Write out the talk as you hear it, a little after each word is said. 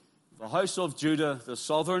The house of Judah, the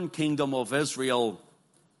southern kingdom of Israel,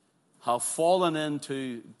 have fallen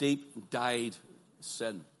into deep dyed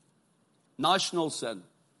sin. National sin.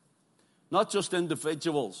 Not just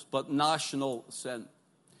individuals, but national sin.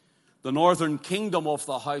 The northern kingdom of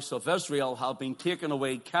the house of Israel have been taken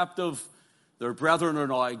away captive. Their brethren are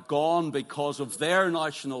now gone because of their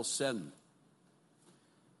national sin.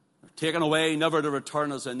 They're taken away, never to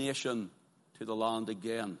return as a nation to the land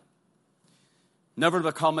again. Never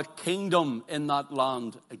to become a kingdom in that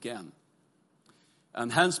land again.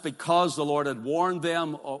 And hence, because the Lord had warned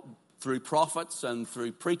them through prophets and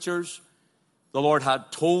through preachers, the Lord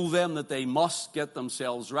had told them that they must get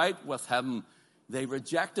themselves right with Him. They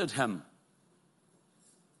rejected Him.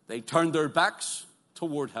 They turned their backs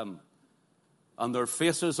toward Him and their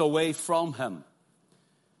faces away from Him.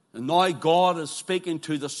 And now God is speaking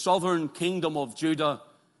to the southern kingdom of Judah,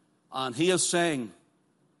 and He is saying,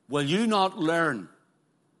 will you not learn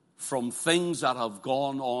from things that have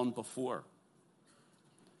gone on before?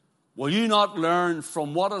 Will you not learn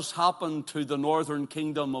from what has happened to the northern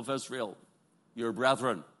kingdom of Israel, your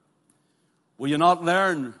brethren? Will you not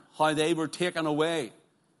learn how they were taken away,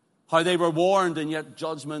 how they were warned, and yet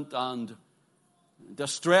judgment and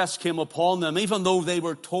distress came upon them? Even though they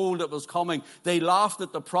were told it was coming, they laughed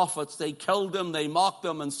at the prophets, they killed them, they mocked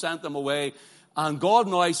them and sent them away. And God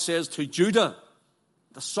now says to Judah,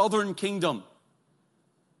 the southern kingdom,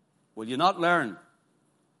 will you not learn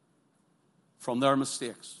from their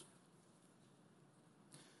mistakes?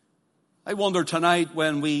 I wonder tonight,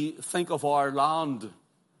 when we think of our land,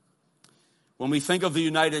 when we think of the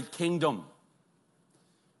United Kingdom,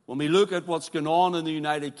 when we look at what's going on in the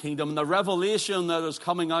United Kingdom and the revelation that is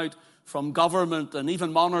coming out from government and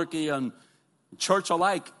even monarchy and church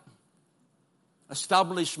alike,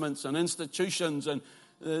 establishments and institutions, and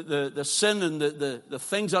the sin and the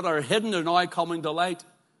things that are hidden are now coming to light.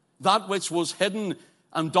 That which was hidden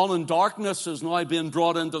and done in darkness is now being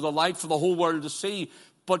brought into the light for the whole world to see.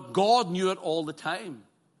 But God knew it all the time.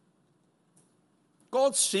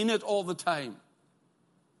 God's seen it all the time.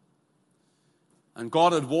 And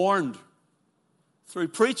God had warned through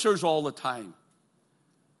preachers all the time.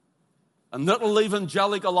 And little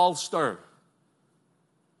evangelical Ulster,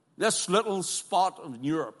 this little spot of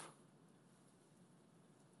Europe,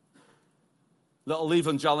 little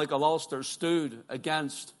evangelical Ulster stood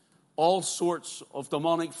against all sorts of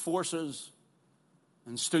demonic forces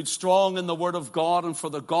and stood strong in the Word of God and for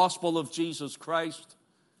the gospel of Jesus Christ.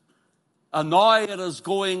 And now it is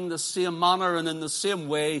going the same manner and in the same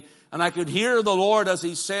way. And I could hear the Lord as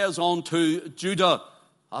He says unto Judah,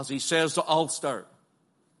 as He says to Ulster,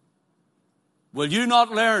 will you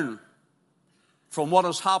not learn from what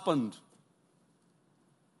has happened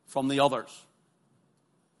from the others?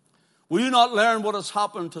 Will you not learn what has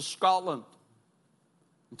happened to Scotland,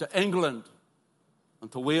 and to England,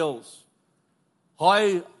 and to Wales?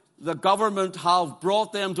 How the government have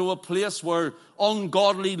brought them to a place where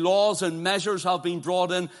ungodly laws and measures have been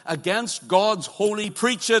brought in against God's holy,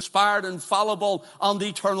 preached, inspired, infallible, and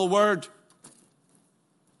eternal word.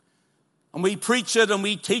 And we preach it, and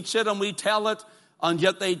we teach it, and we tell it, and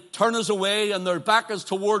yet they turn us away, and their back is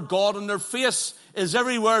toward God, and their face is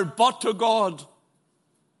everywhere but to God.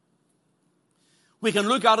 We can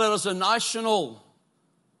look at it as a national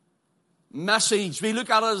message. We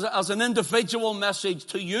look at it as an individual message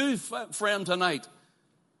to you, friend, tonight.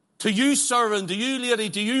 To you, servant, to you,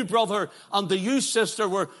 lady, to you, brother, and to you, sister,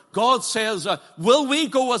 where God says, will we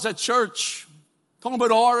go as a church? Talking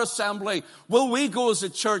about our assembly. Will we go as a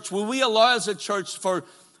church? Will we allow as a church for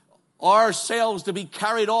ourselves to be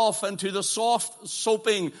carried off into the soft,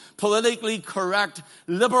 soaping, politically correct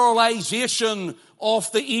liberalization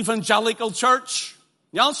of the evangelical church?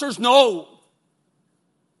 The answer is no.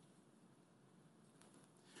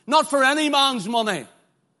 Not for any man's money.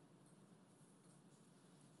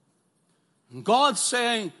 God's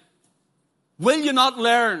saying, will you not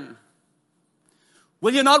learn?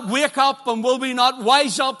 Will you not wake up, and will we not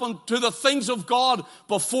wise up unto the things of God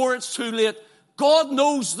before it's too late? God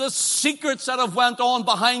knows the secrets that have went on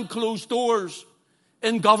behind closed doors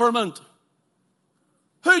in government.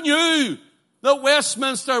 Who knew that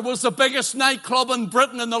Westminster was the biggest nightclub in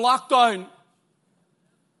Britain in the lockdown?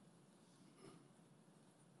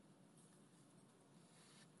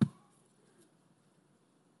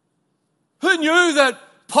 Who knew that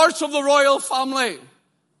parts of the royal family,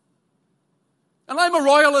 and I'm a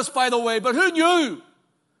royalist, by the way, but who knew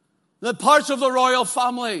that parts of the royal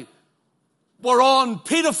family were on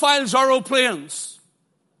pedophiles' aeroplanes?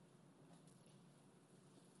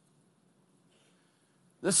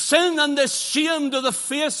 The sin and the shame to the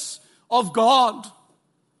face of God.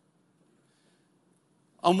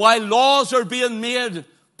 And while laws are being made,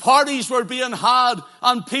 parties were being had,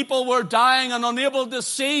 and people were dying and unable to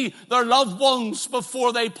see their loved ones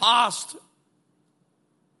before they passed.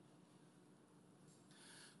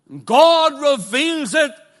 God reveals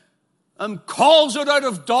it and calls it out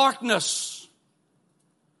of darkness.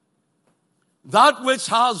 That which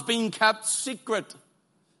has been kept secret,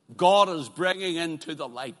 God is bringing into the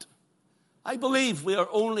light. I believe we are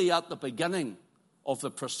only at the beginning of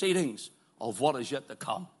the proceedings of what is yet to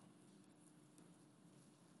come.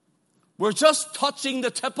 We're just touching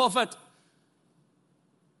the tip of it.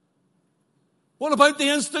 What about the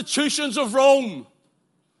institutions of Rome?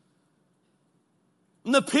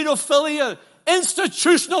 And the pedophilia,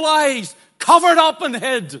 institutionalized, covered up and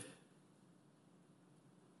hid.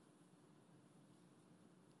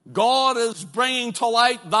 God is bringing to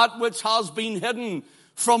light that which has been hidden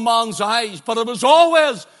from man's eyes, but it was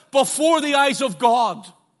always before the eyes of God.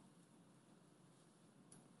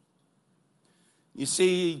 You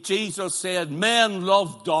see, Jesus said, men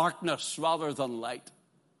love darkness rather than light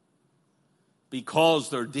because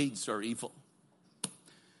their deeds are evil.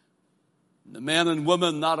 The men and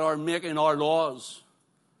women that are making our laws,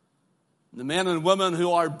 the men and women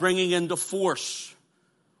who are bringing into force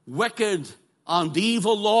wicked and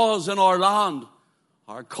evil laws in our land,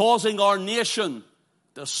 are causing our nation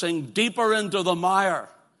to sink deeper into the mire,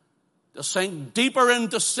 to sink deeper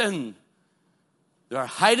into sin. They're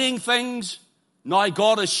hiding things. Now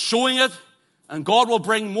God is showing it, and God will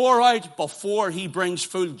bring more out before he brings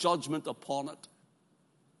full judgment upon it.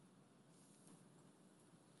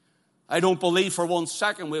 I don't believe for 1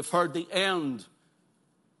 second we've heard the end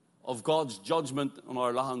of God's judgment on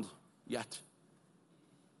our land yet.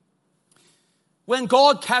 When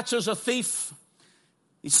God catches a thief,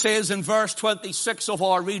 he says in verse 26 of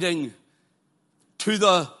our reading, to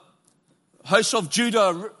the house of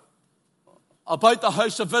Judah, about the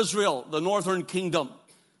house of Israel, the northern kingdom.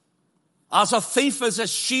 As a thief is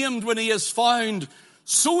ashamed when he is found,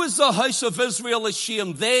 so is the house of Israel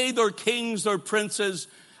ashamed. They, their kings, their princes,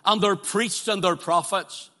 and their priests and their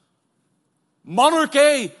prophets.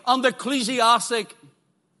 Monarchy and ecclesiastic.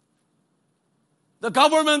 The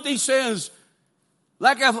government, he says,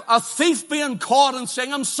 like a thief being caught and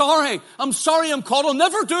saying, I'm sorry I'm caught, I'll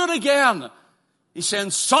never do it again. He's saying,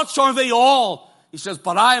 such are they all. He says,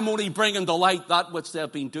 but I am only bringing to light that which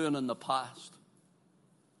they've been doing in the past.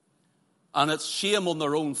 And it's shame on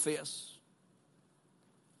their own face.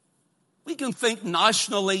 We can think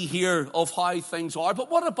nationally here of how things are,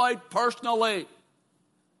 but what about personally?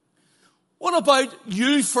 What about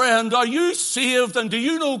you, friend? Are you saved and do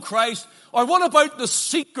you know Christ? Or what about the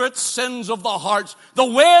secret sins of the hearts, the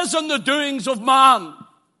ways and the doings of man?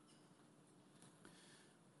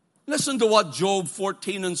 Listen to what Job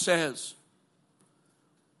 14 says.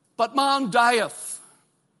 But man dieth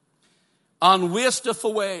and wasteth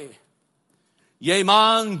away. Yea,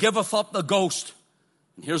 man giveth up the ghost.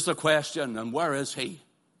 And here's the question, and where is he?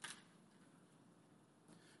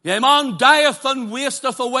 Yea, man dieth and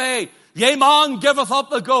wasteth away. Yea, man giveth up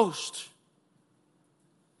the ghost.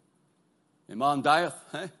 Yea, man dieth,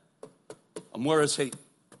 eh? And where is he?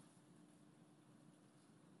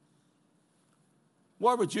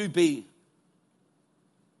 Where would you be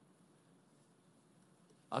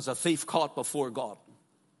as a thief caught before God?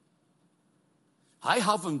 I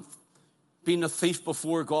haven't been a thief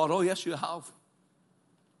before God. Oh, yes, you have.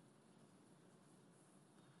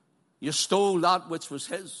 You stole that which was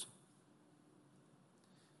his.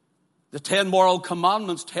 The 10 moral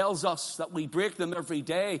commandments tells us that we break them every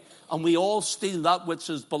day and we all steal that which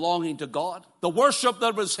is belonging to God. The worship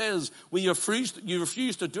that was his, you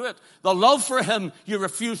refuse to do it. The love for him, you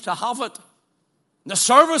refuse to have it. The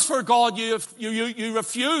service for God, you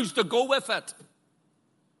refuse to go with it.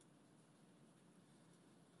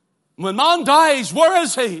 When man dies, where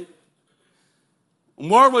is he? And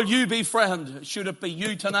where will you be, friend? Should it be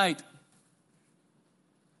you tonight?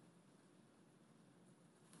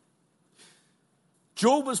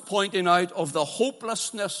 Job is pointing out of the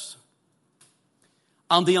hopelessness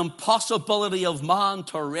and the impossibility of man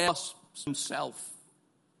to rest himself.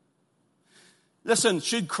 Listen,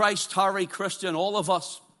 should Christ tarry, Christian, all of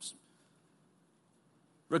us,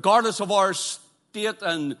 regardless of our state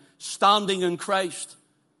and standing in Christ,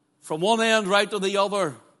 from one end right to the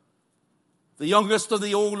other, the youngest to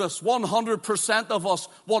the oldest, 100% of us,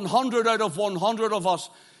 100 out of 100 of us,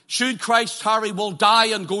 should Christ tarry, will die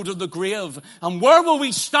and go to the grave. And where will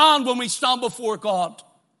we stand when we stand before God?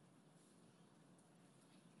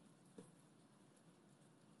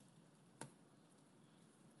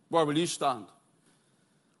 Where will you stand?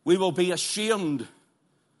 We will be ashamed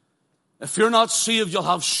If you're not saved, you'll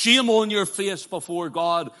have shame on your face before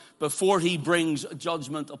God before he brings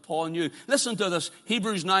judgment upon you. Listen to this.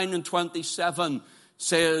 Hebrews 9:27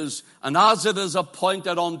 says, and as it is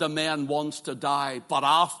appointed unto men once to die, but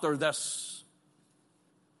after this,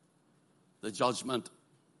 the judgment.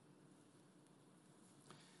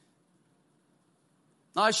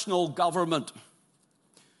 National government.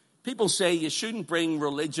 People say you shouldn't bring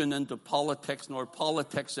religion into politics nor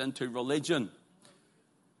politics into religion.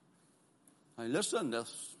 Now listen to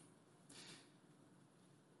this.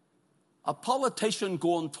 A politician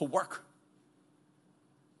going to work,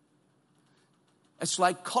 it's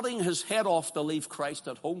like cutting his head off to leave Christ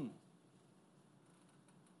at home.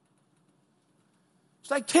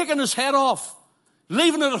 It's like taking his head off,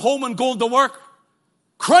 leaving it at home and going to work.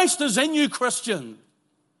 Christ is in you, Christian.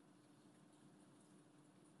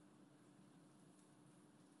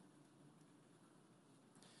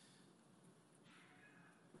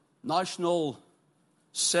 National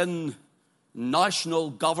sin,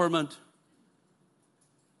 national government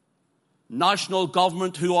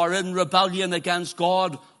who are in rebellion against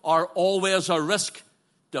God are always a risk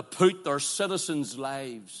to put their citizens'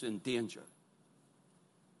 lives in danger.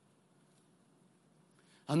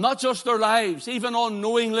 And not just their lives, even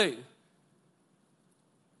unknowingly,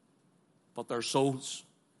 but their souls.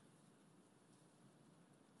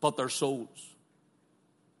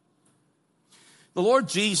 The Lord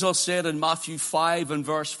Jesus said in Matthew 5 and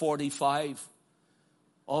verse 45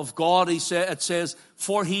 of God, it says,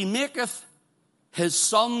 for he maketh his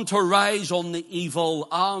sun to rise on the evil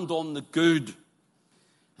and on the good,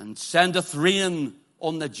 and sendeth rain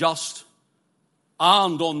on the just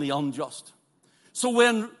and on the unjust. So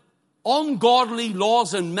when ungodly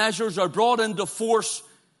laws and measures are brought into force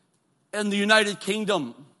in the United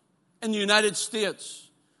Kingdom, in the United States,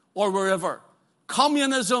 or wherever,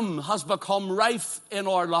 communism has become rife in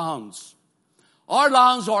our lands. Our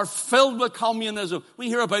lands are filled with communism. We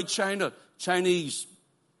hear about China, Chinese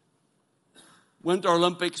Winter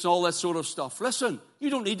Olympics, all that sort of stuff. Listen, you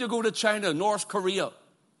don't need to go to China, North Korea.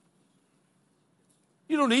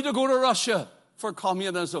 You don't need to go to Russia for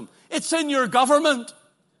communism. It's in your government.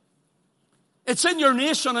 It's in your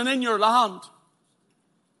nation and in your land.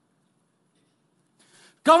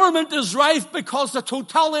 Government is rife because the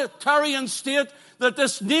totalitarian state that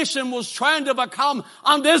this nation was trying to become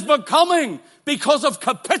and is becoming because of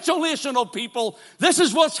capitulation of people. This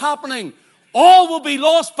is what's happening. All will be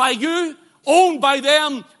lost by you, owned by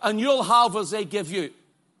them, and you'll have as they give you.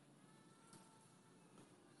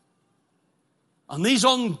 And these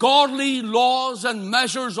ungodly laws and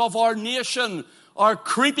measures of our nation are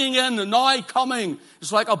creeping in and now coming.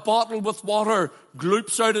 It's like a bottle with water,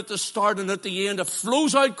 gloops out at the start and at the end. It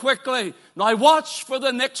flows out quickly. Now watch for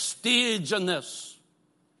the next stage in this.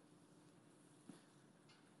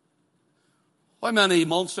 How many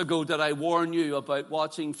months ago did I warn you about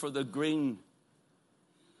watching for the green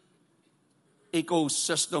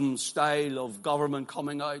ecosystem style of government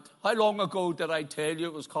coming out? How long ago did I tell you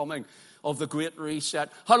it was coming, of the Great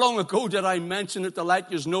Reset? How long ago did I mention it to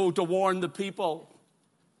let you know, to warn the people?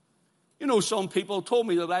 You know, some people told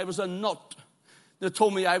me that I was a nut. They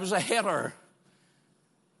told me I was a hater.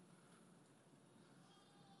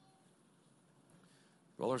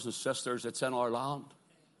 Brothers and sisters, it's in our land.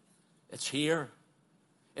 It's here.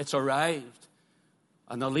 It's arrived.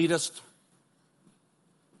 An elitist,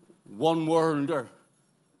 one worlder,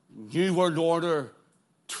 new world order,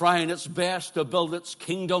 trying its best to build its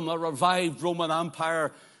kingdom, a revived Roman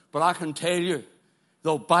Empire. But I can tell you,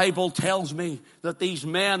 the Bible tells me that these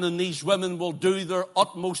men and these women will do their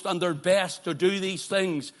utmost and their best to do these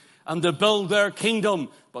things and to build their kingdom.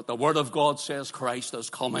 But the Word of God says Christ is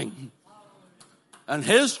coming. And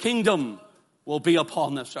His kingdom will be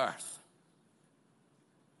upon this earth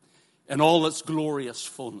in all its glorious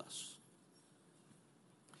fullness.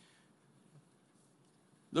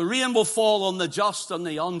 The rain will fall on the just and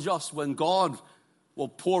the unjust when God will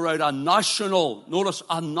pour out a national, notice,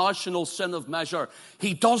 a national sin of measure.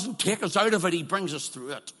 He doesn't take us out of it, He brings us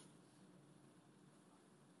through it.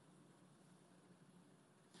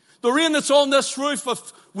 The rain that's on this roof,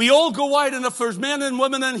 if we all go out and if there's men and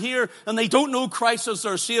women in here and they don't know Christ as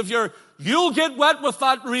their Savior, you'll get wet with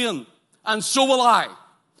that rain, and so will I.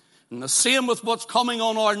 And the same with what's coming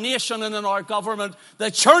on our nation and in our government. The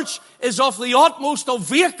church is of the utmost of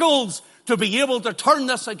vehicles to be able to turn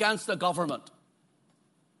this against the government.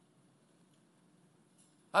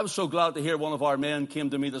 I was so glad to hear one of our men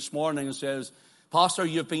came to me this morning and says, Pastor,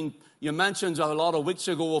 you mentioned a lot of weeks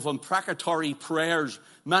ago of imprecatory prayers.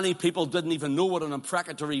 Many people didn't even know what an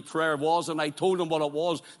imprecatory prayer was, and I told them what it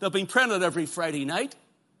was. They've been praying it every Friday night.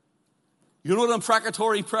 You know what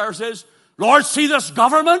imprecatory prayers is? Lord, see this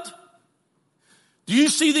government? Do you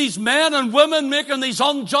see these men and women making these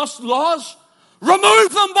unjust laws?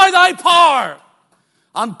 Remove them by thy power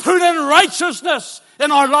and put in righteousness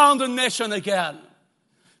in our land and nation again.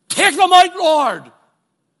 Take them out, Lord.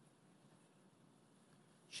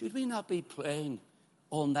 Should we not be praying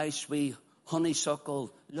all nice wee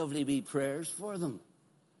honeysuckle, lovely wee prayers for them?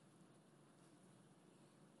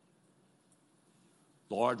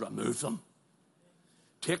 Lord, remove them.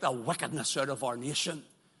 Take the wickedness out of our nation.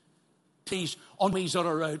 These armies that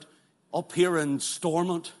are out up here in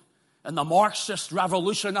Stormont, and the Marxist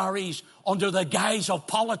revolutionaries under the guise of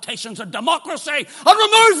politicians and democracy, and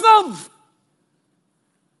remove them.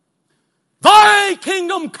 Thy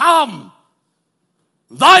kingdom come.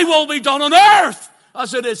 Thy will be done on earth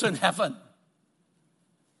as it is in heaven.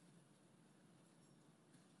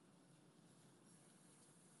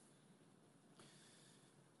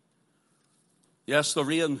 Yes,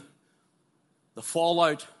 the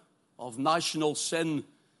fallout of national sin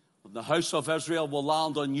of the house of Israel will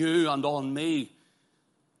land on you and on me,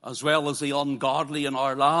 as well as the ungodly in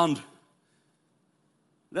our land.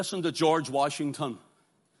 Listen to George Washington.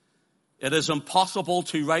 It is impossible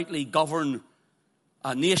to rightly govern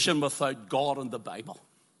a nation without God and the Bible.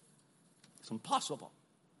 It's impossible.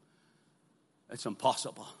 It's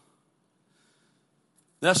impossible.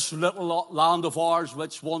 This little land of ours,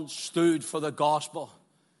 which once stood for the gospel,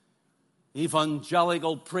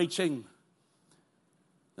 evangelical preaching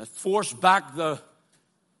that forced back the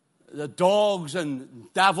dogs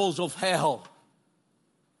and devils of hell,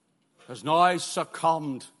 has now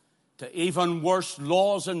succumbed to even worse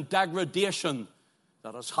laws and degradation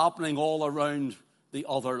that is happening all around the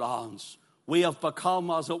other lands. We have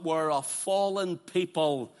become, as it were, a fallen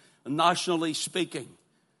people, nationally speaking.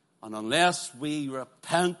 And unless we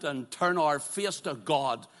repent and turn our face to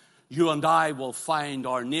God, you and I will find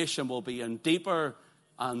our nation will be in deeper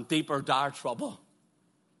and deeper dire trouble.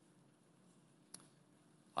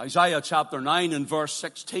 Isaiah chapter 9 and verse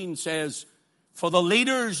 16 says, "For the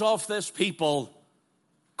leaders of this people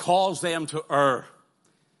cause them to err,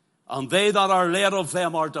 and they that are led of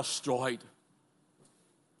them are destroyed."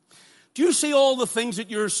 Do you see all the things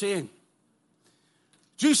that you're seeing?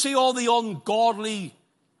 Do you see all the ungodly,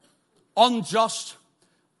 unjust,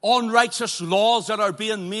 unrighteous laws that are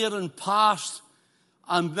being made and passed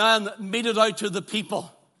and then meted out to the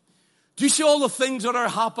people? Do you see all the things that are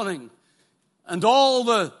happening and all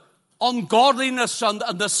the ungodliness and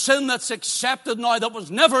the sin that's accepted now that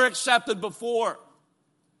was never accepted before?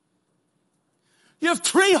 You have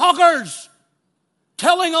tree huggers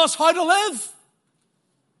telling us how to live.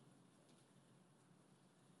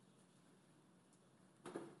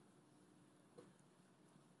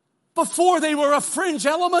 Before they were a fringe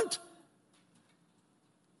element.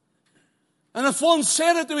 And if one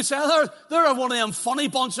said it, they would say, they're one of them funny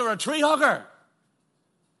bunch or a tree hugger.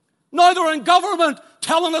 Now they're in government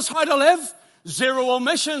telling us how to live. Zero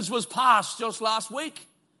emissions was passed just last week.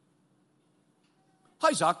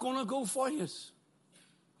 How's that going to go for you?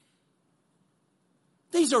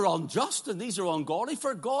 These are unjust and these are ungodly.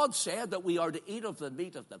 For God said that we are to eat of the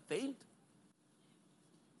meat of the field.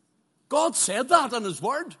 God said that in His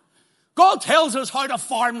Word. God tells us how to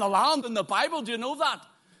farm the land in the Bible. Do you know that?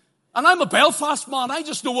 And I'm a Belfast man. I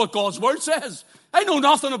just know what God's Word says. I know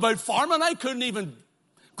nothing about farming. I couldn't even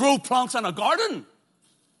grow plants in a garden.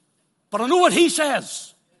 But I know what He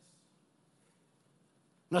says.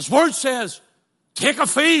 And His Word says, take a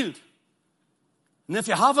field. And if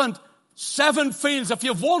you haven't 7 fields, if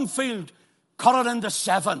you have 1 field, cut it into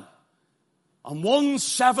 7. And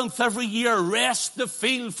 1/7 every year, rest the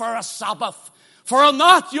field for a Sabbath. For on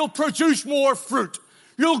that you'll produce more fruit.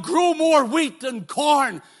 You'll grow more wheat and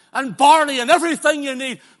corn and barley and everything you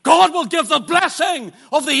need. God will give the blessing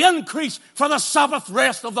of the increase for the Sabbath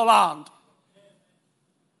rest of the land.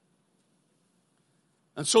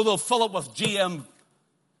 And so they'll fill it with GM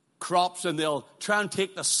crops and they'll try and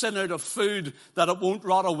take the sin out of food that it won't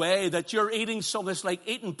rot away, that you're eating something that's like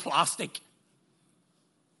eating plastic.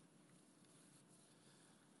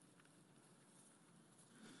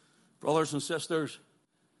 Brothers and sisters,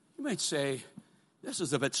 you might say, this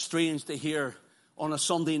is a bit strange to hear on a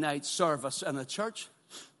Sunday night service in a church.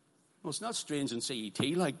 Well, it's not strange in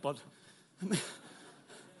CET, but it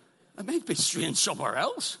might be strange somewhere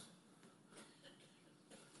else.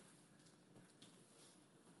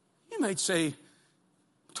 You might say,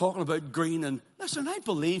 talking about green, and listen, I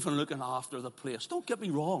believe in looking after the place. Don't get me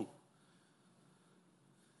wrong.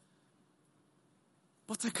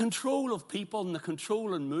 But the control of people and the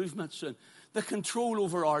control in movements and the control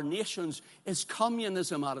over our nations is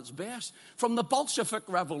communism at its best. From the Bolshevik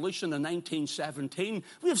Revolution in 1917,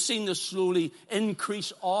 we have seen this slowly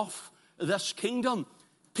increase off this kingdom.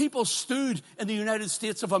 People stood in the United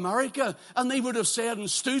States of America and they would have said and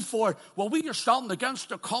stood for, well, we are standing against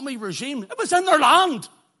the commie regime. It was in their land.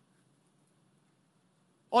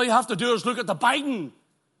 All you have to do is look at the Biden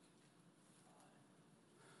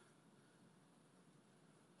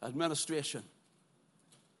administration.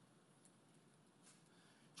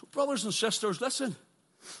 So, brothers and sisters, listen.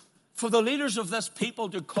 For the leaders of this people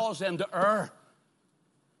to cause them to err.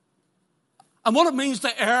 And what it means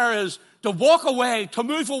to err is to walk away, to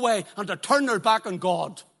move away, and to turn their back on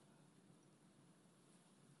God.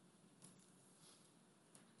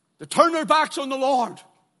 To turn their backs on the Lord.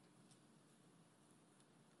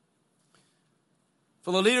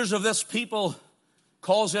 For the leaders of this people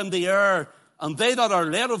cause them to err, and they that are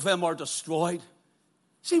led of them are destroyed.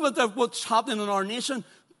 See what's happening in our nation?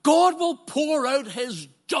 God will pour out his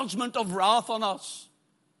judgment of wrath on us.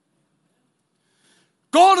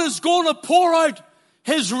 God is going to pour out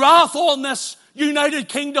his wrath on this United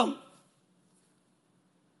Kingdom.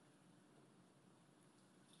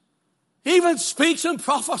 He even speaks in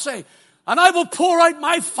prophecy, and I will pour out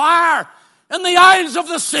my fire in the isles of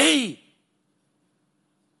the sea.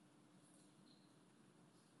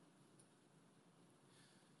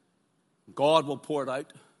 God will pour it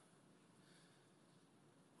out.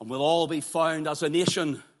 And we'll all be found as a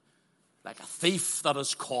nation like a thief that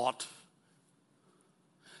is caught.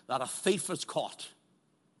 That a thief is caught.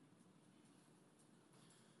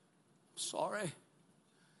 Sorry,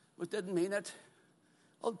 we didn't mean it.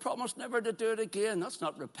 I'll promise never to do it again. That's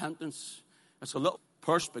not repentance. It's a little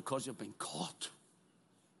purse because you've been caught.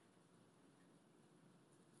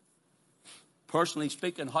 Personally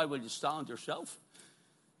speaking, how will you stand yourself?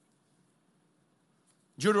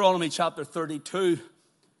 Deuteronomy chapter 32,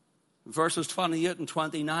 verses 28 and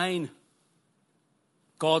 29.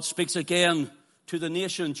 God speaks again to the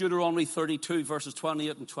nation. Deuteronomy 32, verses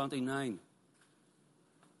 28 and 29.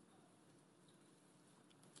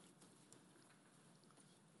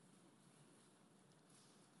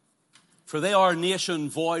 For they are a nation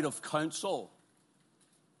void of counsel,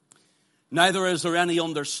 neither is there any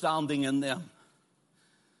understanding in them.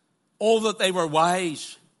 Oh, that they were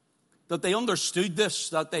wise, that they understood this,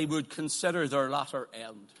 that they would consider their latter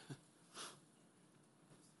end.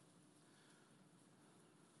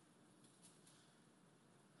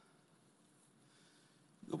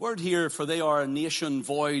 The word here, for they are a nation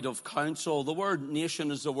void of counsel. The word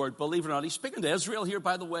nation is the word, believe it or not. He's speaking to Israel here,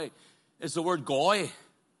 by the way. Is the word goy.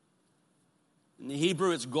 In the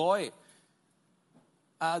Hebrew, it's goy.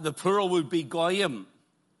 The plural would be goyim.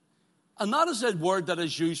 And that is a word that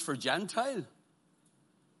is used for Gentile.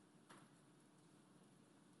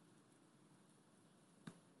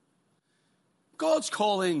 God's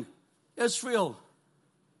calling Israel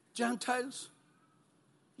Gentiles.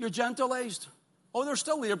 You're Gentilized. Oh, they're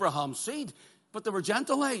still Abraham's seed, but they were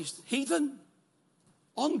Gentilized, heathen,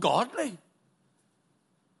 ungodly.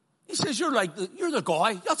 He says, you're the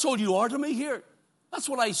guy. That's all you are to me here. That's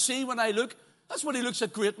what I see when I look. That's what he looks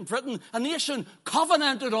at Great Britain. A nation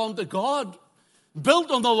covenanted unto God, built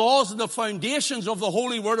on the laws and the foundations of the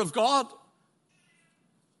holy word of God.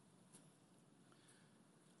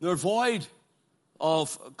 They're void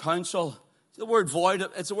of counsel. The word void,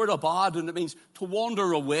 it's the word abad, and it means to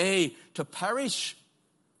wander away, to perish.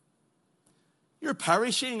 You're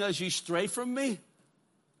perishing as you stray from me.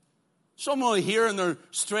 Some are here and they're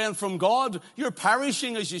straying from God. You're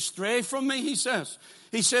perishing as you stray from me, he says.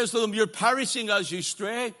 He says to them, you're perishing as you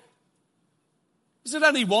stray. Is it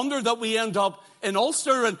any wonder that we end up in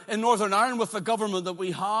Ulster and in Northern Ireland with the government that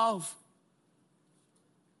we have?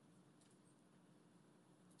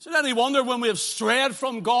 Is it any wonder when we have strayed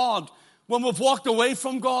from God, when we've walked away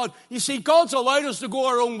from God? You see, God's allowed us to go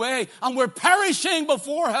our own way, and we're perishing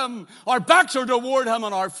before him. Our backs are toward him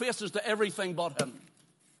and our faces to everything but him.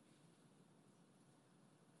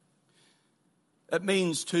 It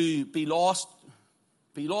means to be lost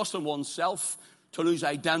in oneself, to lose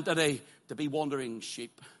identity, to be wandering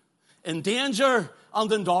sheep. In danger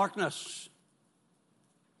and in darkness.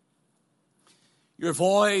 You're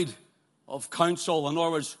void of counsel. In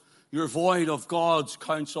other words, you're void of God's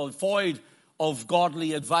counsel, void of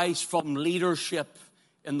godly advice from leadership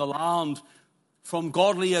in the land, from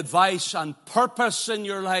godly advice and purpose in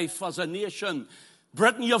your life as a nation.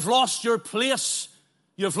 Britain, you've lost your place.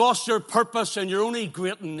 You've lost your purpose, and you're only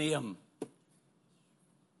great in name.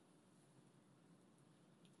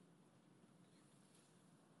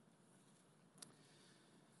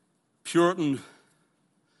 Puritan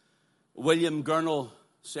William Gurnall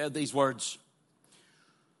said these words: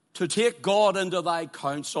 to take God into thy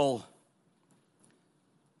counsel,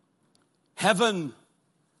 heaven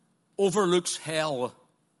overlooks hell.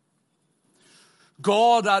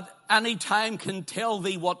 God at any time can tell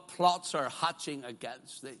thee what plots are hatching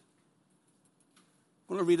against thee. I'm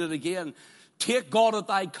going to read it again. Take God at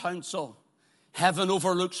thy counsel, heaven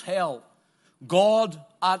overlooks hell. God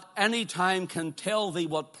at any time can tell thee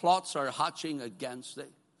what plots are hatching against thee.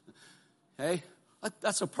 Hey,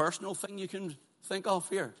 that's a personal thing you can think of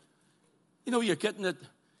here. You know, you're getting it.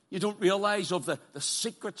 You don't realize of the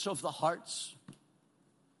secrets of the hearts,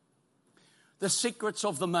 the secrets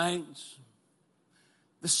of the minds,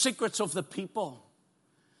 the secrets of the people,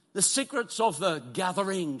 the secrets of the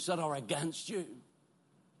gatherings that are against you.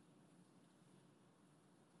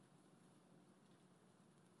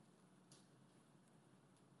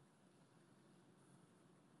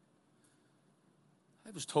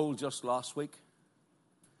 I was told just last week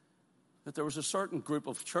that there was a certain group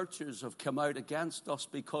of churches have come out against us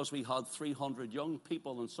because we had 300 young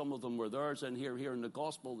people, and some of them were theirs in here hearing the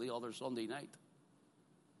gospel the other Sunday night.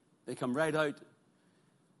 They come right out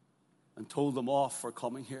and told them off for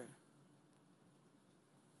coming here.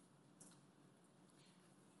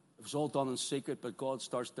 It was all done in secret, but God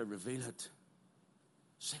starts to reveal it.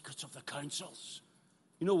 Secrets of the councils.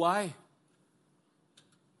 You know why?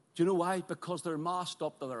 Do you know why? Because they're masked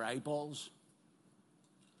up to their eyeballs.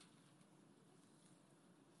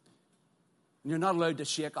 And you're not allowed to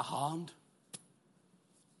shake a hand.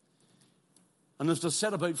 And there's to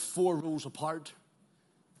sit about 4 rows apart.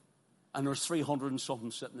 And there's 300 and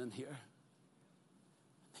something sitting in here.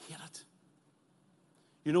 They hate it.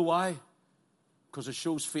 You know why? Because it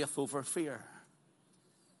shows faith over fear.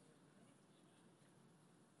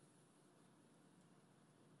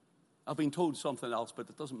 I've been told something else, but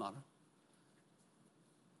it doesn't matter.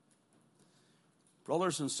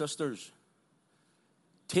 Brothers and sisters,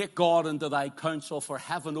 take God into thy counsel, for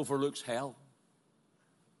heaven overlooks hell.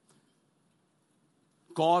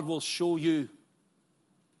 God will show you.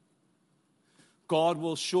 God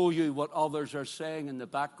will show you what others are saying in the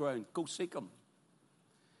background. Go seek him,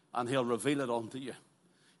 and he'll reveal it unto you.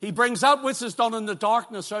 He brings that which is done in the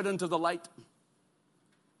darkness out into the light.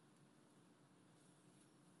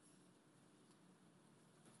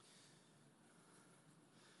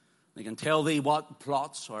 They can tell thee what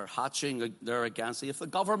plots are hatching there against thee. If the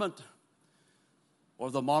government or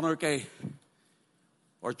the monarchy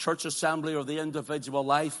or church assembly or the individual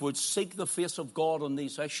life would seek the face of God on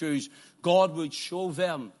these issues, God would show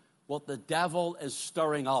them what the devil is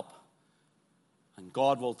stirring up. And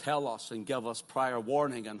God will tell us and give us prior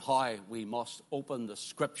warning on how we must open the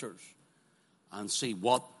scriptures and see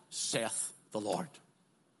what saith the Lord.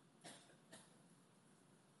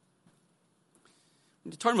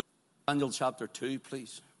 Would you turn with Daniel chapter 2,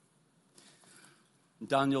 please?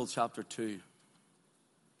 Daniel chapter 2.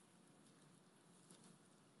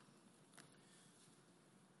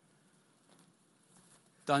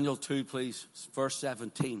 Daniel 2, please, verse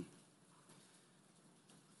 17.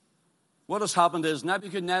 What has happened is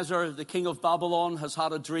Nebuchadnezzar, the king of Babylon, has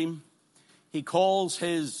had a dream. He calls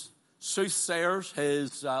his soothsayers,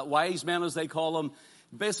 his wise men as they call them,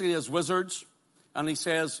 basically his wizards, and he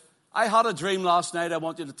says, I had a dream last night. I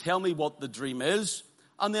want you to tell me what the dream is,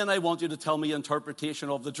 and then I want you to tell me interpretation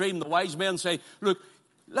of the dream. The wise men say, look,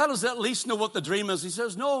 let us at least know what the dream is. He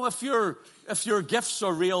says, no, if your gifts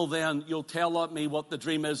are real, then you'll tell me what the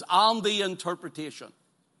dream is and the interpretation.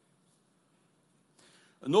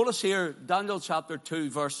 Notice here, Daniel chapter 2,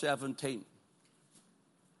 verse 17.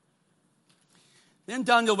 Then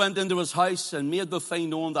Daniel went into his house and made the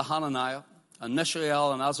thing known to Hananiah and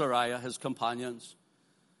Mishael and Azariah, his companions,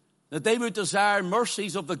 that they would desire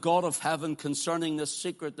mercies of the God of heaven concerning this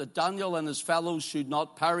secret, that Daniel and his fellows should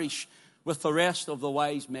not perish with the rest of the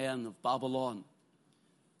wise men of Babylon.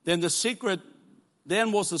 Then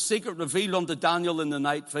was the secret revealed unto Daniel in the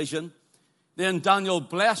night vision. Then Daniel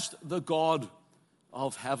blessed the God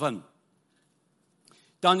of heaven.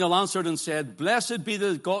 Daniel answered and said, Blessed be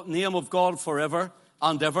the name of God forever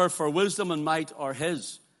and ever, for wisdom and might are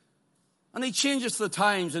his. And he changeth the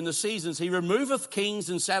times and the seasons. He removeth kings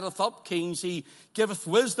and setteth up kings. He giveth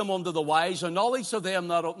wisdom unto the wise, and knowledge to them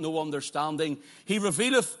that have no understanding. He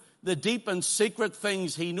revealeth the deep and secret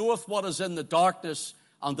things. He knoweth what is in the darkness,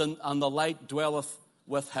 and the light dwelleth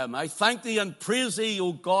with him. I thank thee and praise thee,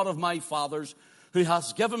 O God of my fathers, who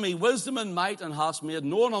hast given me wisdom and might, and hast made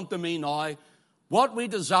known unto me now what we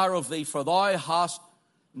desire of thee, for thou hast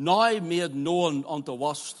now made known unto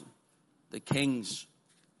us the king's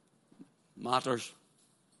matters.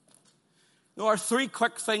 There are 3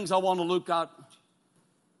 quick things I want to look at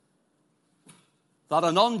that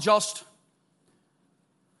an unjust,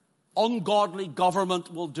 ungodly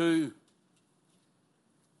government will do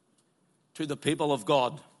to the people of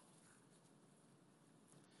God.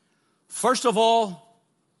 First of all,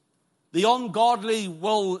 the ungodly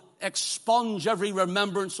will expunge every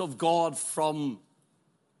remembrance of God from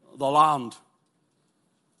the land,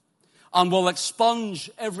 and will expunge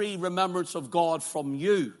every remembrance of God from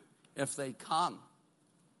you if they can.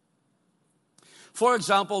 For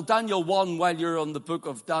example, Daniel 1, while you're on the book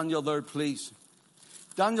of Daniel there, please.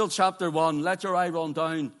 Daniel chapter 1, let your eye run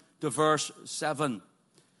down to verse 7.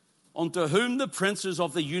 Unto whom the princes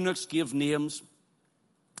of the eunuchs gave names,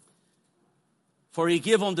 for he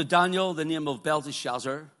gave unto Daniel the name of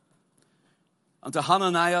Belteshazzar, and to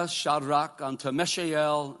Hananiah, Shadrach, and to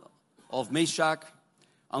Mishael of Meshach,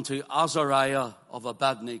 and to Azariah of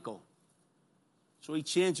Abednego. So he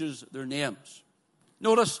changes their names.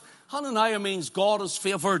 Notice, Hananiah means God is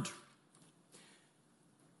favored.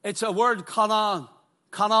 It's a word, Canaan,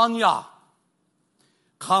 Kananya.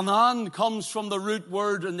 Canaan comes from the root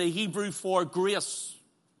word in the Hebrew for grace.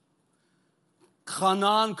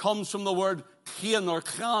 Canaan comes from the word Cain or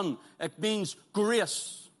Khan. It means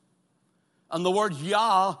grace. And the word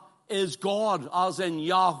Yah is God, as in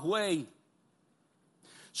Yahweh.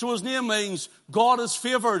 So his name means God is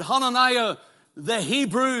favored. Hananiah, the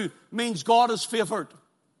Hebrew, means God is favored.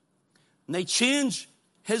 And they change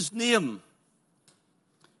his name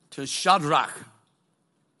to Shadrach.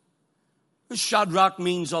 Shadrach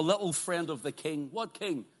means a little friend of the king. What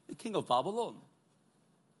king? The king of Babylon.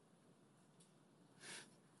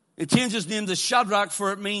 It changed his name to Shadrach,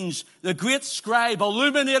 for it means the great scribe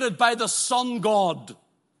illuminated by the sun god.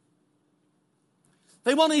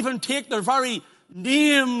 They won't even take their very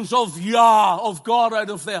names of Yah, of God, out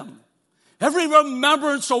of them. Every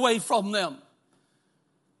remembrance away from them.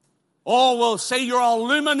 Oh, we'll say you're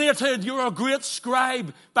illuminated, you're a great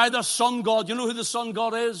scribe by the sun god. You know who the sun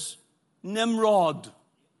god is? Nimrod.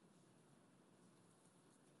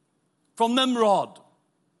 From Nimrod.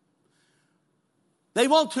 They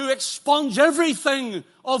want to expunge everything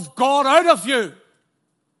of God out of you.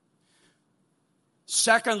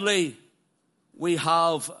 Secondly, we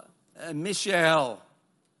have Mishael.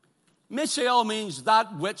 Mishael means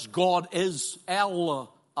that which God is.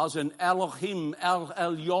 El, as in Elohim, El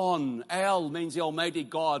Elyon. El means the Almighty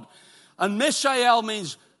God. And Mishael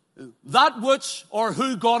means that which or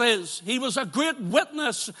who God is. He was a great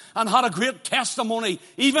witness and had a great testimony,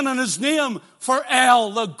 even in his name, for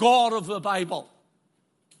El, the God of the Bible.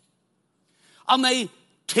 And they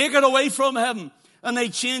take it away from him and they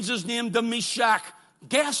change his name to Meshach,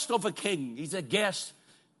 guest of a king. He's a guest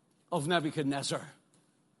of Nebuchadnezzar.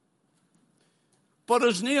 But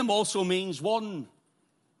his name also means one.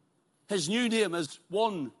 His new name is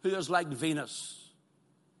one who is like Venus.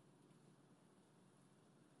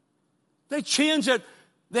 They change it.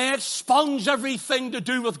 They expunge everything to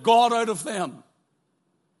do with God out of them.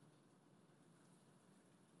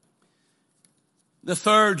 The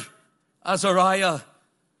third, Azariah,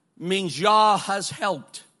 means Yah has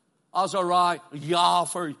helped. Azariah, Yah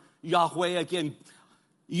for Yahweh again.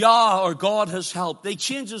 Yah or God has helped. They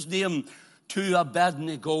change his name to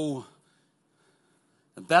Abednego.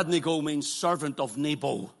 Abednego means servant of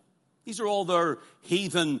Nebo. These are all their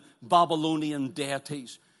heathen Babylonian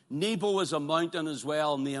deities. Nebo is a mountain as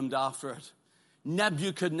well named after it.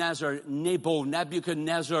 Nebuchadnezzar, Nebo,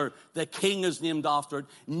 Nebuchadnezzar, the king, is named after it.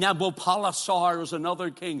 Nabopolassar is another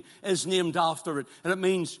king, is named after it. And it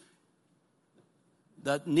means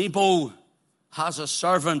that Nebo has a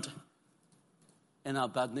servant in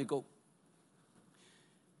Abednego.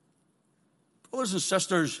 Brothers and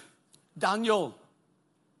sisters, Daniel,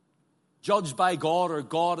 judged by God, or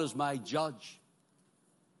God is my judge.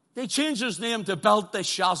 They changed his name to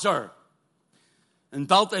Belteshazzar. And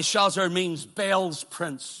Belteshazzar means Bel's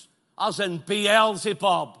prince, as in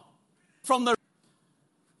Beelzebub.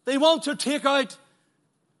 They want to take out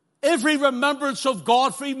every remembrance of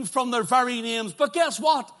God, even from their very names. But guess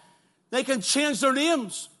what? They can change their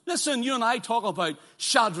names. Listen, you and I talk about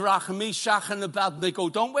Shadrach, Meshach, and Abednego,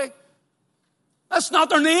 don't we? That's not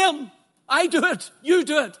their name. I do it. You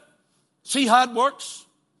do it. See how it works?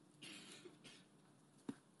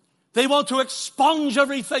 They want to expunge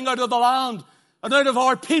everything out of the land and out of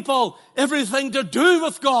our people, everything to do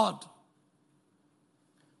with God.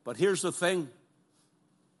 But here's the thing.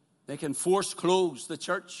 They can force close the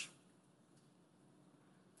church.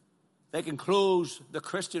 They can close the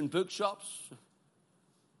Christian bookshops.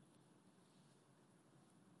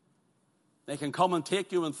 They can come and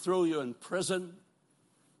take you and throw you in prison.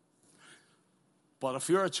 But if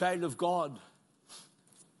you're a child of God,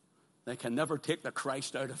 they can never take the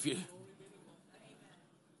Christ out of you.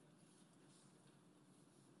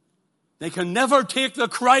 They can never take the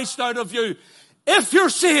Christ out of you if you're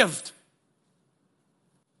saved.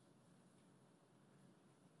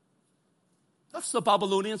 That's the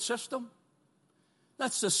Babylonian system.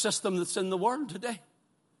 That's the system that's in the world today.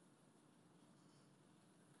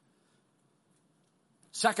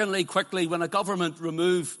 Secondly, quickly, when a government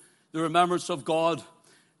remove the remembrance of God,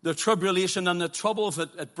 the tribulation and the trouble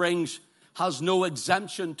that it brings has no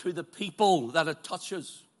exemption to the people that it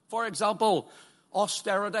touches. For example,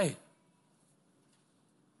 austerity.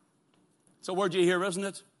 It's a word you hear, isn't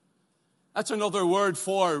it? That's another word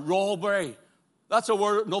for robbery. That's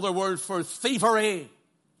another word for thievery.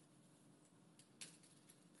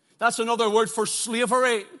 That's another word for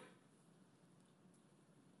slavery.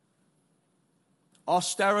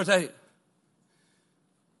 Austerity.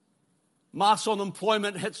 Mass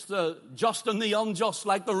unemployment hits the just and the unjust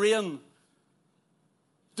like the rain.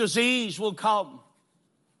 Disease will come.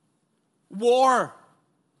 War. I'm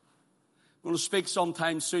going to speak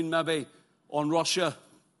sometime soon maybe on Russia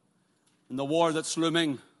and the war that's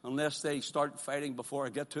looming, unless they start fighting before I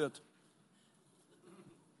get to it.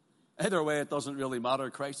 Either way, it doesn't really matter.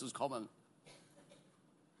 Christ is coming.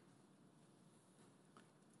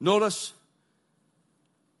 Notice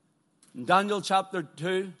in Daniel chapter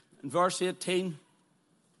 2 and verse 18,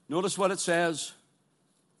 notice what it says.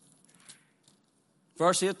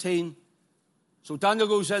 Verse 18. So Daniel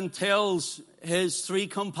goes in and tells his three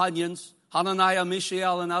companions, Hananiah,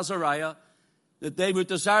 Mishael, and Azariah, that they would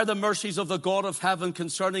desire the mercies of the God of heaven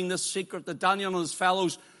concerning this secret, that Daniel and his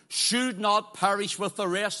fellows should not perish with the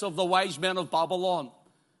rest of the wise men of Babylon.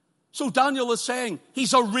 So Daniel is saying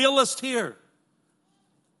he's a realist here.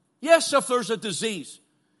 Yes, if there's a disease.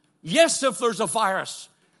 Yes, if there's a virus.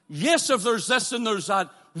 Yes, if there's this and there's that.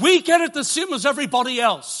 We get it the same as everybody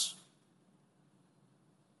else.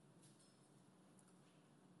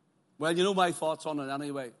 Well, you know my thoughts on it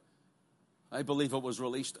anyway. I believe it was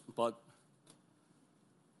released, but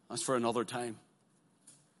that's for another time.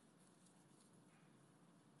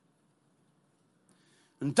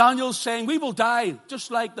 And Daniel's saying, we will die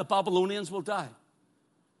just like the Babylonians will die.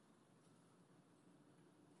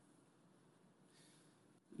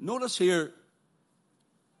 Notice here,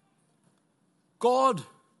 God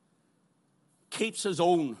keeps his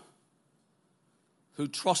own who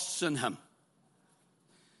trusts in him.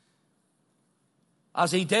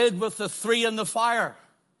 As he did with the three in the fire,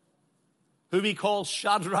 who he calls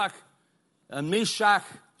Shadrach and Meshach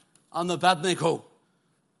and Abednego.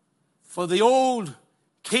 For the old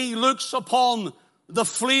king looks upon the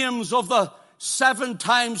flames of the 7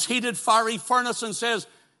 times heated fiery furnace and says,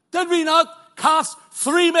 did we not cast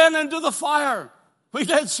 3 men into the fire? We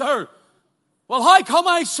did, sir. Well, how come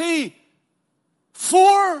I see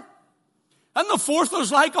 4? And the 4th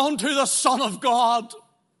was like unto the Son of God.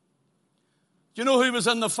 Do you know who was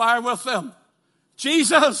in the fire with them?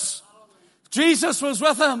 Jesus. Jesus was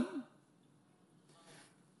with him.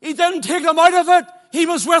 He didn't take him out of it. He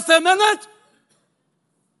was with him in it.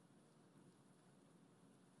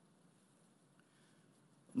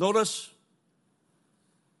 Notice,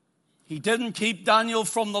 he didn't keep Daniel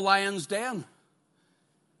from the lion's den.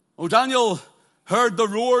 Oh, Daniel heard the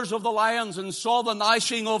roars of the lions and saw the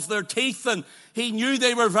gnashing of their teeth, and he knew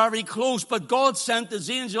they were very close, but God sent his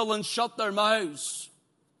angel and shut their mouths.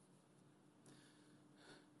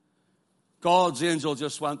 God's angel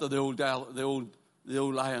just went to the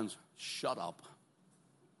old lions. Shut up.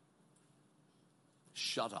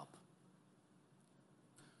 Shut up.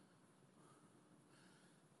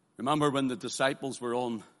 Remember when the disciples were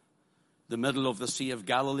on the middle of the Sea of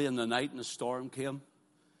Galilee in the night and a storm came?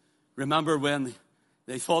 Remember when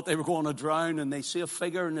they thought they were going to drown and they see a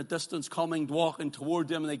figure in the distance coming, walking toward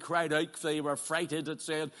them, and they cried out. They were frightened, it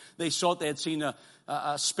said. They thought they had seen a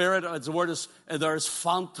spirit. The word is, there's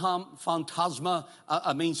phantasma.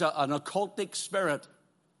 It means an occultic spirit.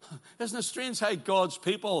 Isn't it strange how God's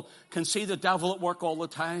people can see the devil at work all the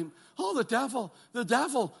time? Oh, the devil, the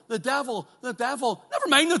devil, the devil, the devil. Never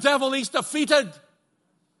mind the devil, he's defeated.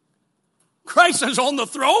 Christ is on the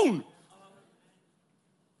throne.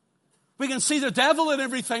 We can see the devil in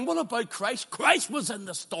everything. What about Christ? Christ was in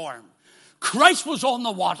the storm. Christ was on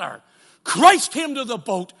the water. Christ came to the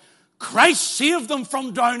boat. Christ saved them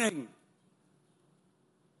from drowning.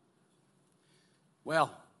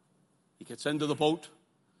 Well, he gets into the boat.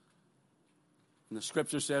 And the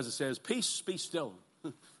scripture says, peace, be still.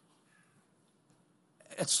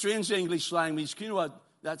 It's strange English slang. Means, you know what,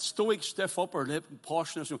 that stoic stiff upper lip and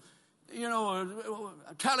poshness. You know,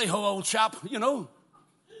 tally-ho, old chap, you know.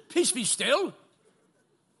 Peace be still.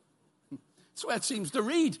 That's what it seems to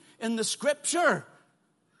read in the scripture.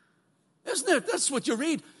 Isn't it? That's what you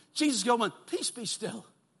read. Jesus going, peace be still.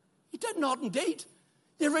 He did not indeed.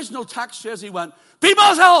 The original text says he went, "Be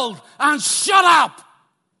muzzled and shut up."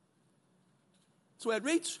 That's the way it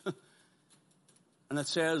reads. And it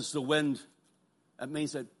says the wind, it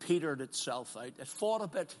means it petered itself out. It fought a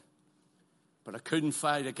bit, but it couldn't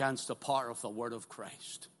fight against the power of the word of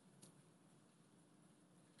Christ.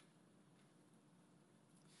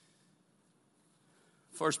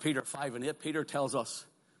 First Peter 5:8, Peter tells us,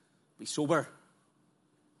 be sober,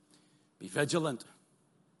 be vigilant,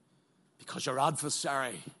 because your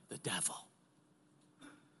adversary, the devil.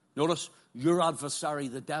 Notice, your adversary,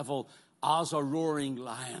 the devil, as a roaring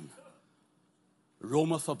lion,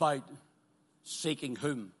 roameth about, seeking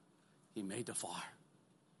whom he may devour.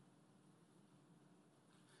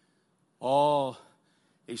 Oh,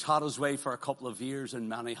 he's had his way for a couple of years in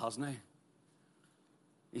many, hasn't he?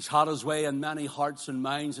 He's had his way in many hearts and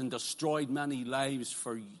minds and destroyed many lives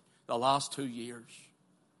for the last 2 years.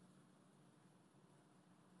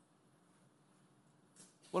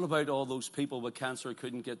 What about all those people with cancer who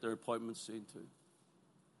couldn't get their appointments seen to?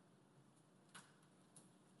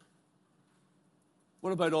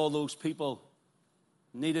 What about all those people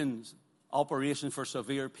needing operation for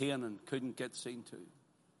severe pain and couldn't get seen to?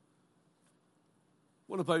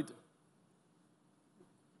 What about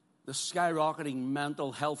the skyrocketing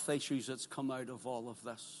mental health issues that's come out of all of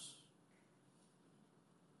this?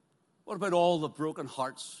 What about all the broken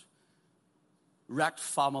hearts, wrecked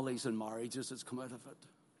families and marriages that's come out of it?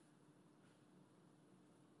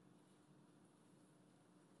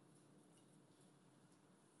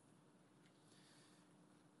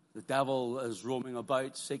 The devil is roaming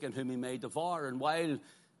about, seeking whom he may devour. And while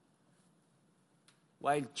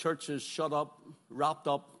churches shut up, wrapped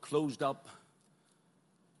up, closed up,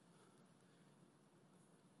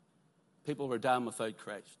 people were down without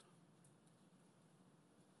Christ.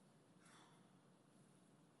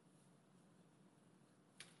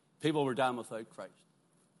 People were down without Christ.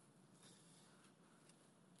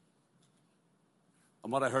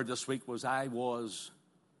 And what I heard this week was I was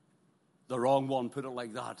the wrong one, put it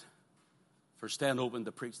like that, for staying open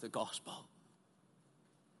to preach the gospel.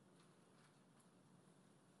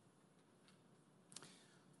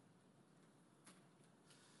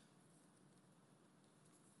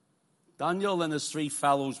 Daniel and his 3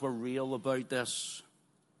 fellows were real about this.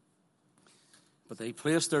 But they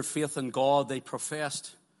placed their faith in God. They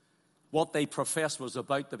professed what they professed was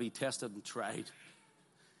about to be tested and tried.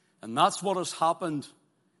 And that's what has happened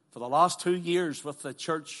for the last 2 years with the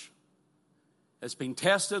church. It's been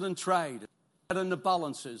tested and tried, in the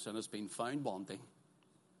balances, and it's been found wanting.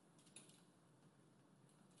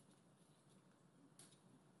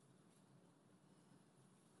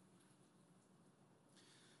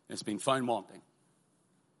 It's been found wanting.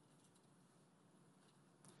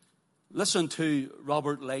 Listen to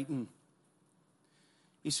Robert Leighton.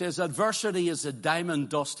 He says, adversity is the diamond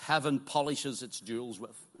dust heaven polishes its jewels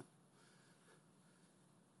with.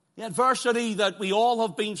 The adversity that we all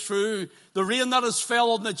have been through, the rain that has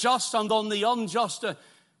fell on the just and on the unjust,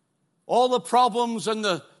 all the problems and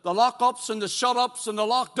the lock-ups and the shut-ups and the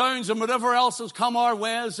lockdowns and whatever else has come our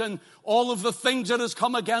ways and all of the things that has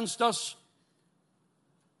come against us.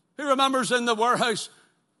 Who remembers in the warehouse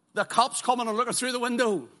the cops coming and looking through the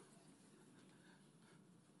window?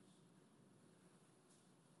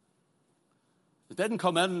 They didn't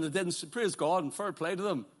come in and they didn't, praise God and fair play to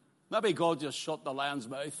them. Maybe God just shut the lion's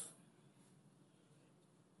mouth.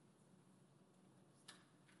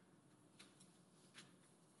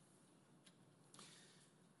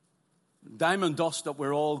 Diamond dust that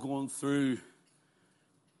we're all going through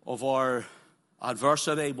of our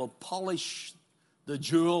adversity will polish the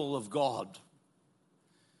jewel of God.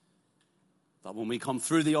 That when we come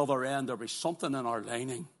through the other end, there'll be something in our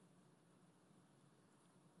lining.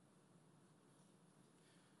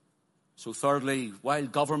 So thirdly, while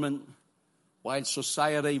government, while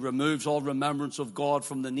society removes all remembrance of God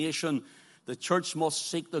from the nation, the church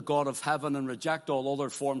must seek the God of heaven and reject all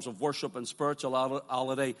other forms of worship and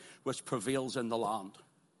spirituality which prevails in the land.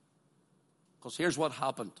 Because here's what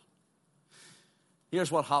happened.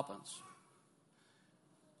 Here's what happens.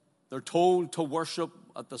 They're told to worship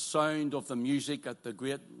at the sound of the music at the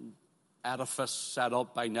great edifice set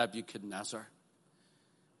up by Nebuchadnezzar.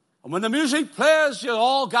 And when the music plays, you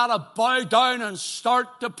all got to bow down and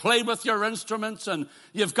start to play with your instruments, and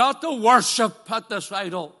you've got to worship at this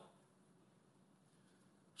idol.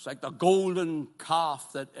 It's like the golden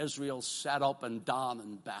calf that Israel set up in Dan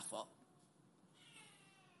and Bethel.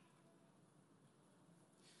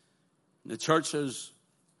 The church has,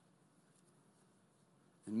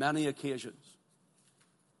 in many occasions,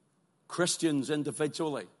 Christians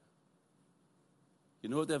individually, you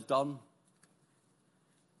know what they've done?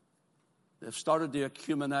 They've started to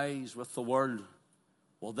ecumenize with the world.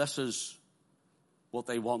 Well, this is what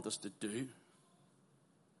they want us to do.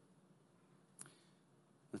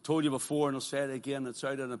 I told you before, and I'll say it again, it's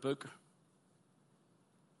out in a book.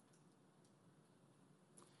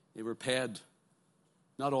 They were paid,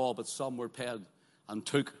 not all, but some were paid, and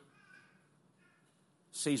took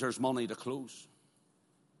Caesar's money to close.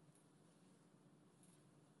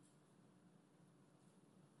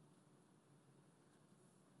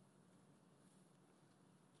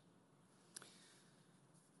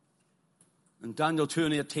 In Daniel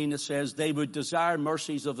 2:18 it says, they would desire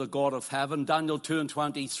mercies of the God of heaven. Daniel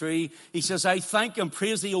 2:23, he says, I thank and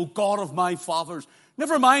praise thee, O God of my fathers.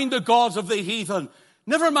 Never mind the gods of the heathen.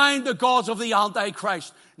 Never mind the gods of the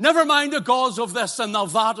Antichrist. Never mind the gods of this and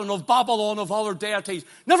of that and of Babylon, of other deities.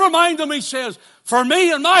 Never mind them, he says. For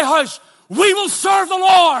me and my house, we will serve the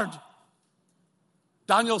Lord.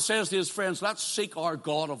 Daniel says to his friends, let's seek our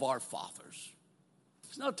God of our fathers.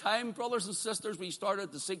 It's not time, brothers and sisters, we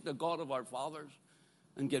started to seek the God of our fathers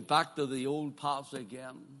and get back to the old paths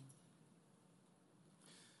again.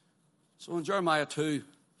 So in Jeremiah 2,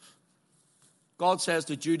 God says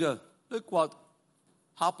to Judah, look what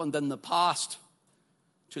happened in the past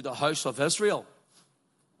to the house of Israel.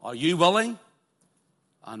 Are you willing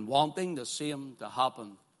and wanting the same to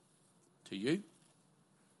happen to you?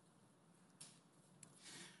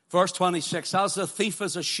 Verse 26, as the thief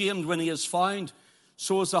is ashamed when he is found,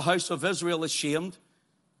 so is the house of Israel ashamed.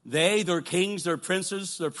 They, their kings, their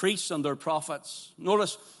princes, their priests, and their prophets.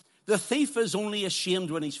 Notice, the thief is only ashamed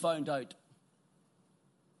when he's found out.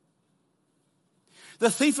 The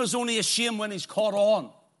thief is only ashamed when he's caught on.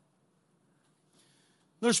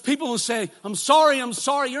 There's people who say, I'm sorry.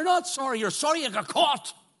 You're not sorry. You're sorry you got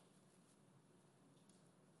caught.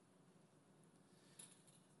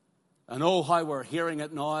 And oh, how we're hearing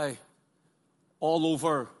it now all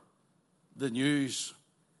over the news.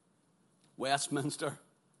 Westminster.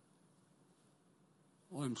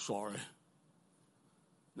 Oh, I'm sorry.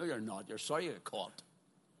 No, you're not. You're sorry you got caught.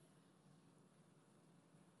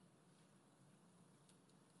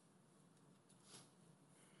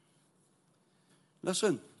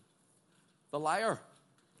 Listen, the liar,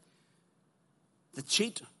 the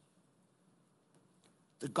cheat,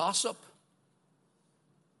 the gossip,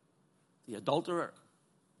 the adulterer,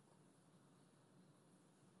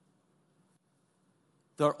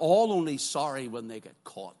 they're all only sorry when they get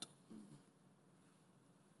caught.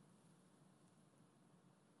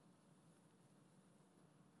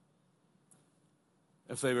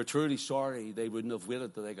 If they were truly sorry, they wouldn't have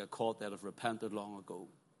waited till they got caught. They'd have repented long ago.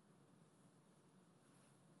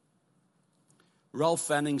 Ralph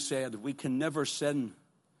Venning said, we can never sin,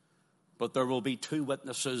 but there will be two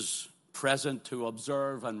witnesses present to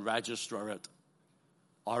observe and register it.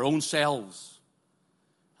 Our own selves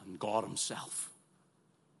and God himself.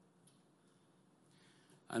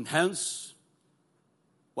 And hence,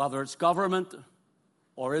 whether it's government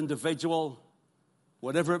or individual,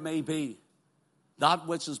 whatever it may be, that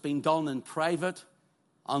which has been done in private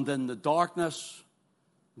and in the darkness,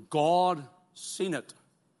 God seen it.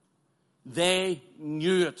 They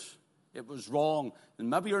knew it. It was wrong. And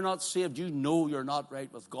maybe you're not saved. You know you're not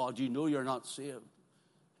right with God. You know you're not saved.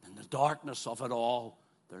 In the darkness of it all,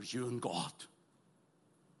 there's you and God.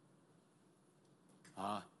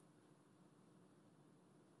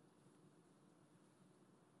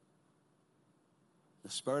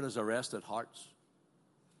 The Spirit has arrested hearts.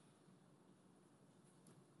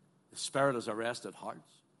 The Spirit has arrested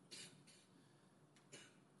hearts.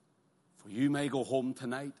 For you may go home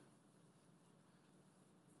tonight.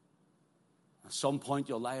 At some point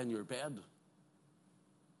you'll lie in your bed.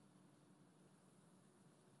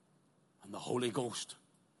 And the Holy Ghost,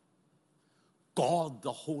 God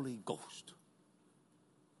the Holy Ghost,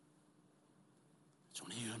 it's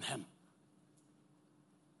only you and him.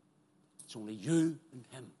 It's only you and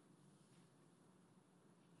him.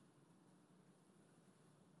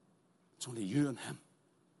 It's only you and him.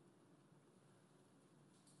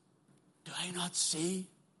 Do I not see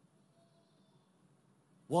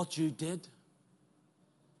what you did?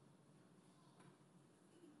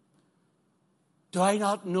 Do I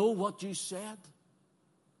not know what you said?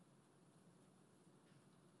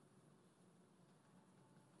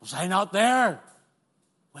 Was I not there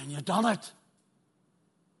when you done it?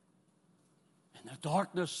 In the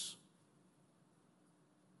darkness,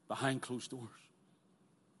 behind closed doors.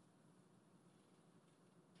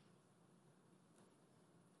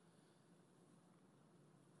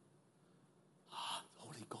 The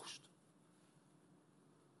Holy Ghost.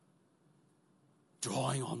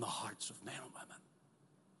 Drawing on the hearts of men and women.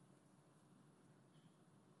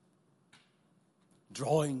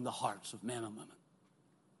 drawing the hearts of men and women.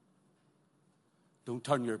 Don't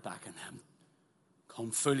turn your back on him.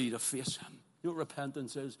 Come fully to face him. You know what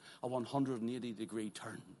repentance is? A 180-degree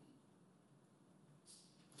turn.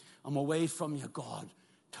 I'm away from you, God.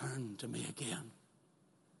 Turn to me again.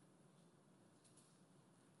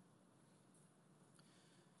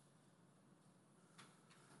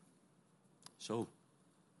 So,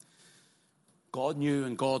 God knew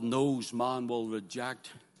and God knows man will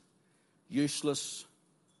reject useless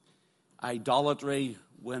idolatry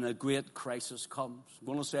when a great crisis comes. I'm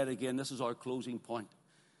going to say it again. This is our closing point.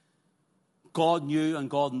 God knew and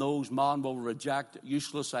God knows man will reject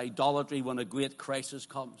useless idolatry when a great crisis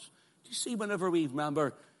comes. Do you see, whenever we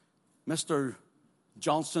remember Mr.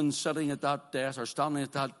 Johnson sitting at that desk or standing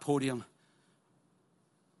at that podium,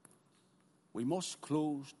 we must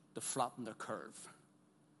close to flatten the curve.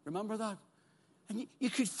 Remember that? And you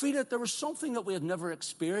could feel it. There was something that we had never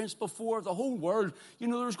experienced before. The whole world, there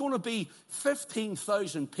was going to be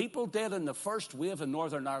 15,000 people dead in the first wave in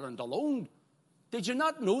Northern Ireland alone. Did you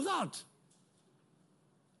not know that?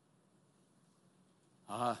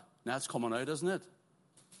 That's coming out, isn't it?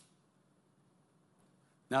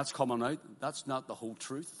 That's coming out. That's not the whole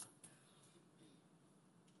truth.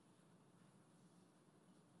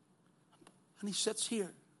 And he sits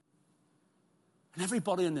here. And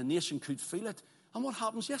everybody in the nation could feel it. And what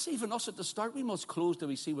happens? Yes, even us at the start, we must close till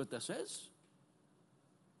we see what this is.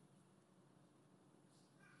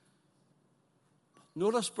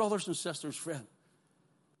 Notice, brothers and sisters, friend,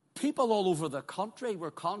 people all over the country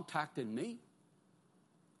were contacting me.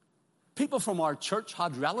 People from our church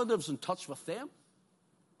had relatives in touch with them.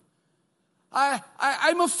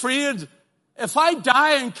 I'm afraid if I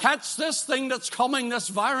die and catch this thing that's coming, this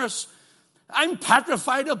virus, I'm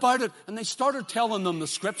petrified about it. And they started telling them the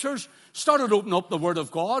scriptures, started opening up the Word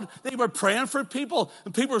of God. They were praying for people,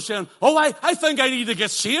 and people were saying, I think I need to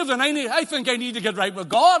get saved, and I think I need to get right with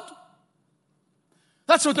God.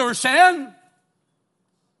 That's what they were saying.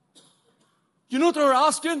 You know what they were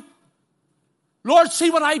asking? Lord, see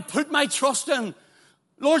what I put my trust in.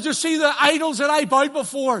 Lord, you see the idols that I bowed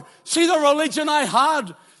before. See the religion I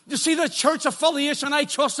had. You see the church affiliation I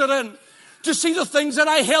trusted in. To see the things that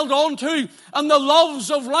I held on to and the loves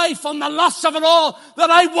of life and the lusts of it all that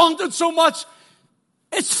I wanted so much.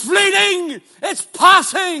 It's fleeting, it's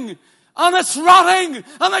passing, and it's rotting,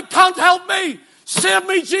 and it can't help me. Save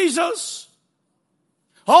me, Jesus.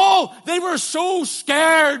 Oh, they were so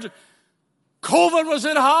scared. COVID was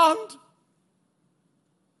at hand.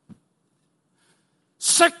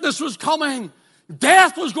 Sickness was coming.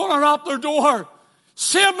 Death was going to rap their door.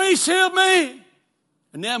 Save me, save me.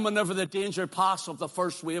 And then whenever the danger passed of the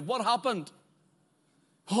first wave, what happened?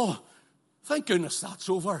 Oh, thank goodness that's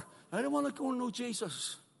over. I don't want to go and know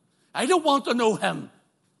Jesus. I don't want to know him.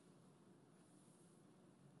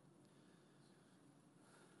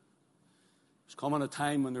 There's coming a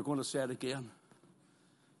time when they're going to say it again.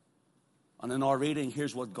 And in our reading,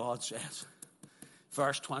 here's what God says.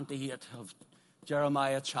 Verse 28 of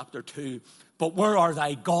Jeremiah chapter 2. But where are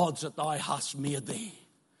thy gods that thou hast made thee?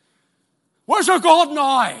 Where's your God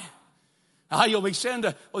now? You'll be saying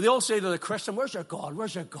they all say to the Christian, where's your God?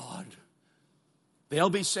 Where's your God? They'll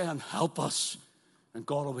be saying, help us. And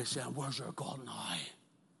God will be saying, where's your God now?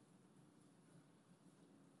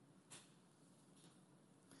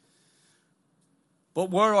 But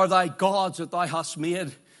where are thy gods that thou hast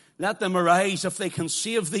made? Let them arise if they can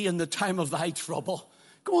save thee in the time of thy trouble.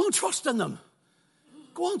 Go on, trust in them.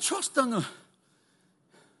 Go on, trust in them.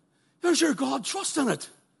 There's your God, trust in it.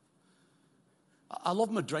 I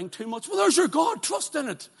love my drink too much. Well, there's your God. Trust in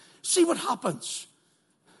it. See what happens.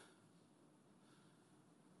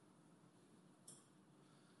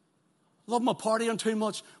 Love my partying too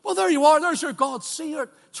much. Well, there you are. There's your God. See it.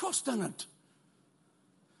 Trust in it.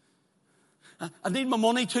 I need my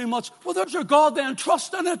money too much. Well, there's your God then.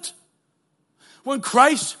 Trust in it. When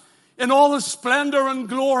Christ, in all his splendor and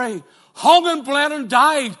glory, hung and bled and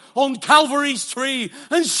died on Calvary's tree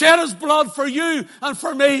and shed his blood for you and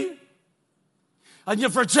for me. And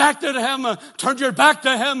you've rejected him, turned your back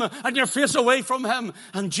to him, and your face away from him.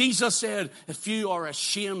 And Jesus said, if you are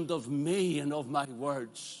ashamed of me and of my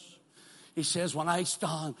words, he says,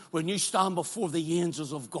 when you stand before the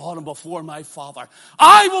angels of God and before my Father,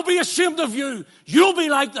 I will be ashamed of you. You'll be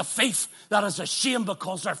like the thief that is ashamed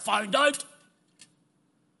because they're found out.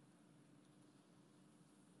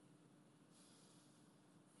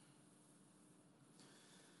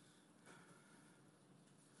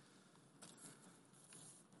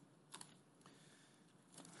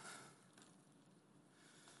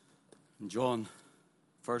 John,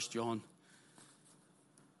 1 John,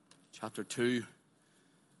 chapter 2,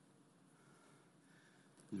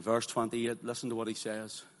 In verse 28, listen to what he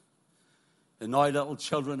says. And now, little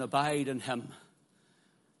children, abide in him,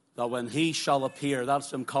 that when he shall appear,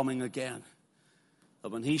 that's him coming again, that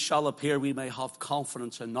when he shall appear, we may have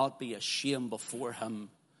confidence and not be ashamed before him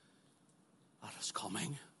at his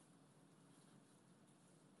coming.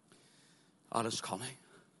 At his coming.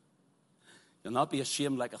 You'll not be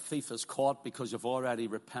ashamed like a thief is caught because you've already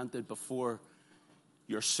repented before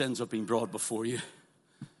your sins have been brought before you.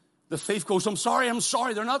 The thief goes, I'm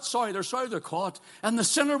sorry. They're not sorry. They're sorry they're caught. And the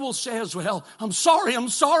sinner will say as well, I'm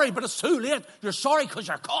sorry, but it's too late. You're sorry because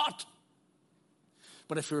you're caught.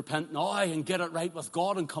 But if you repent now and get it right with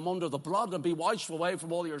God and come under the blood and be washed away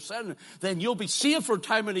from all your sin, then you'll be saved for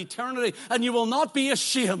time and eternity and you will not be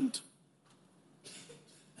ashamed.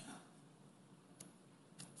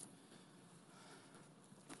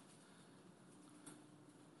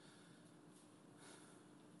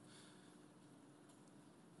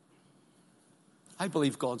 I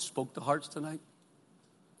believe God spoke to hearts tonight.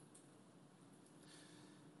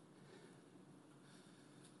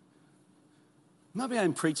 Maybe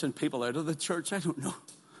I'm preaching people out of the church. I don't know.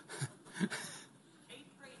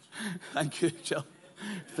 Thank you, Joe.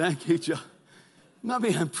 Thank you, Joe.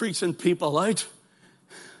 Maybe I'm preaching people out.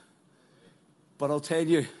 But I'll tell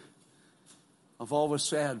you, I've always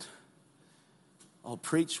said, I'll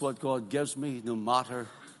preach what God gives me no matter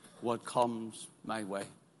what comes my way.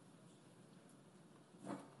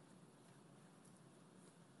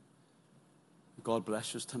 God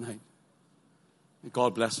bless us tonight. May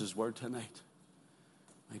God bless his word tonight.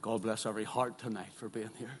 May God bless every heart tonight for being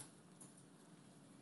here.